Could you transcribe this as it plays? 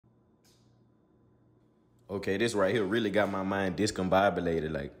Okay, this right here really got my mind discombobulated.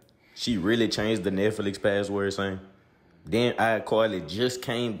 Like, she really changed the Netflix password, son. Then iCarly just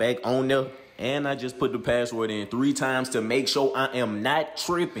came back on there, and I just put the password in 3 times to make sure I am not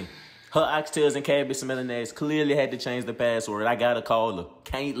tripping. Her oxtails and cabbage smelling ass clearly had to change the password. I gotta call her.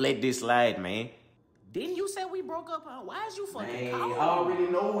 Can't let this slide, man. Didn't you say we broke up, huh? Why is you fucking calling? I already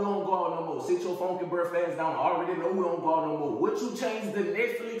know we don't go out no more. Sit your funky breath ass down. I already know we don't go out no more. What you changed the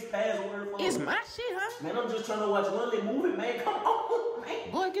Netflix password for? It's my shit, huh? Man, I'm just trying to watch one little movie, man. Come on,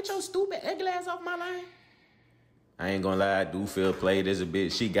 man. Boy, get your stupid ugly ass off my line. I ain't gonna lie, I do feel played as a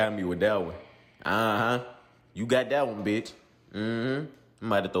bitch. She got me with that one. Uh-huh. You got that one, bitch. Mm-hmm.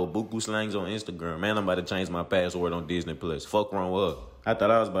 I'm about to throw buku slangs on Instagram. Man, I'm about to change my password on Disney+. Fuck wrong with her. I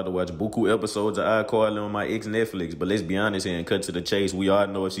thought I was about to watch buku episodes of iCarly on my ex Netflix, but let's be honest here and cut to the chase. We all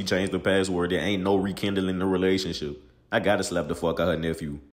know if she changed the password, there ain't no rekindling the relationship. I gotta slap the fuck out her nephew.